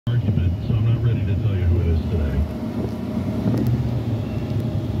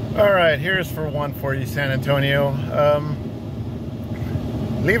All right, here's for one for you, San Antonio.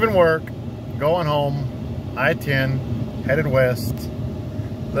 Leaving work, going home, I-10, headed west.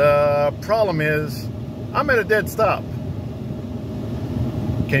 The problem is, I'm at a dead stop.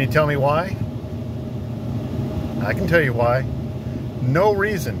 Can you tell me why? I can tell you why. No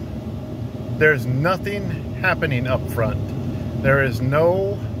reason. There's nothing happening up front. There is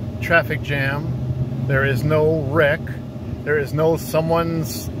no traffic jam. There is no wreck. There is no someone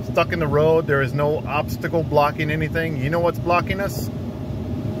stuck in the road. There is no obstacle blocking anything. You know what's blocking us?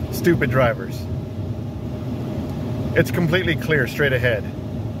 Stupid drivers. It's completely clear straight ahead.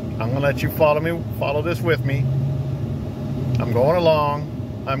 I'm gonna let you follow this with me. I'm going along.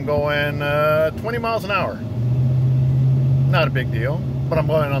 I'm going 20 miles an hour. Not a big deal, but I'm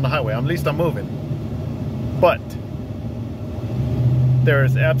going on the highway. At least I'm moving. But there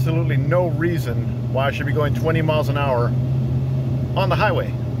is absolutely no reason why I should be going 20 miles an hour on the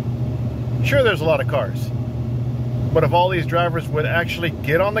highway. Sure, there's a lot of cars, but if all these drivers would actually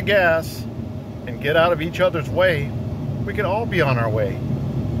get on the gas and get out of each other's way, we could all be on our way.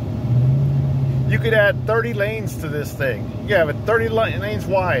 You could add 30 lanes to this thing. You have it 30 lanes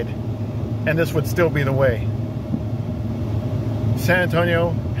wide, and this would still be the way. San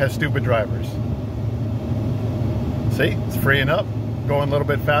Antonio has stupid drivers. See, it's freeing up, going a little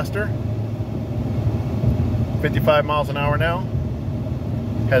bit faster. 55 miles an hour now.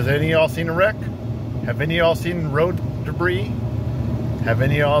 Has any of y'all seen a wreck? Have any of y'all seen road debris? Have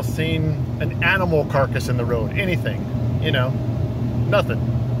any of y'all seen an animal carcass in the road? Anything, you know, nothing.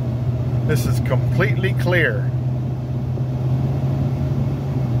 This is completely clear.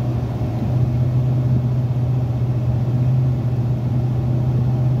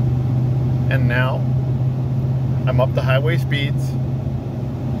 And now I'm up the highway speeds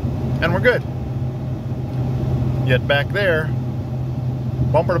and we're good. Yet back there,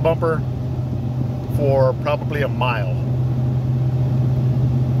 bumper to bumper for probably a mile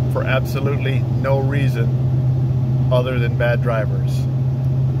for absolutely no reason other than bad drivers.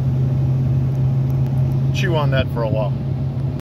 Chew on that for a while.